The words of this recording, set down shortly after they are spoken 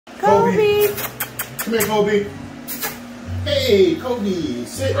Kobi. Come here, Kobi. Hey, Kobi,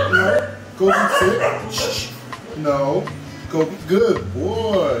 sit. No. Kobi, sit. Shh. No. Kobi, good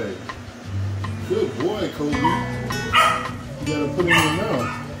boy. Good boy, Kobi. You gotta put it in your mouth.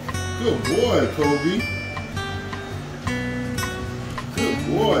 Good boy, Kobi. Good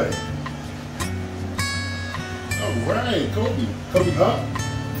boy. All right, Kobi. Kobi, up.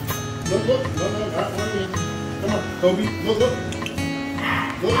 Look, look. No, not one minute. Come on, Kobi. Look, look.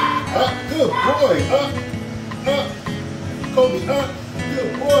 Look. Up. Good boy. Up. Up. Kobi, up.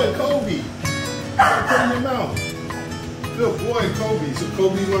 Good boy, Kobi. Put it in your mouth. Good boy, Kobi. So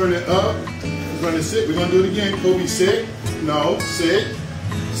Kobi's learning up. He's going to sit. We're going to do it again. Kobi, sit. No, sit.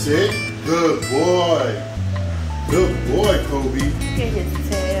 Sit. Good boy. Good boy, Kobi. Get his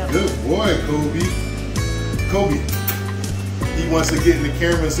tail. Good boy, Kobi. Kobi. He wants to get in the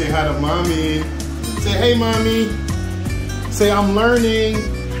camera and say hi to mommy. Say, hey, mommy. Say, I'm learning.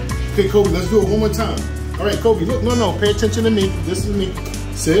 Okay, Kobi, let's do it one more time. All right, Kobi, look. No. Pay attention to me. This is me.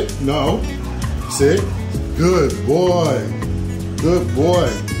 Sit. No. Sit. Good boy. Good boy.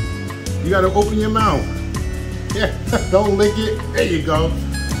 You got to open your mouth. Yeah, don't lick it. There you go.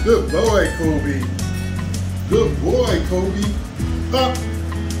 Good boy, Kobi. Good boy, Kobi. Up.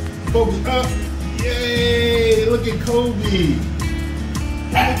 Kobi, up. Yay! Look at Kobi.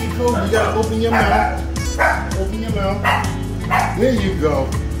 Look at Kobi. You got to open your mouth. Open your mouth. There you go.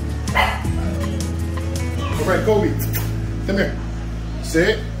 All right, Kobi. Come here.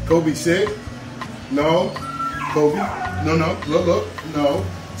 Sit. Kobi, sit. No. Kobi. No. Look. No.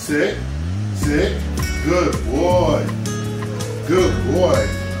 Sit. Sit. Good boy. Good boy.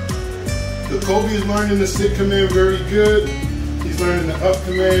 So Kobi is learning the sit command very good. He's learning the up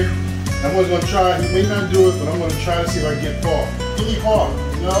command. I'm going to try. He may not do it, but I'm going to try to see if I can get paw. Give me paw.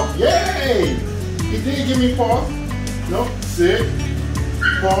 No. Yay! He did give me paw. No. Sit.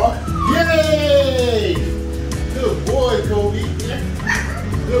 Paw. Yay! Good boy, Kobi.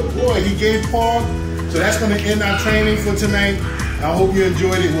 Good boy. He gave paw. So that's going to end our training for tonight. I hope you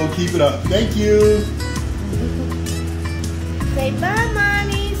enjoyed it. We'll keep it up. Thank you. Say bye,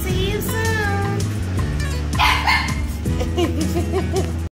 mommy. See you soon.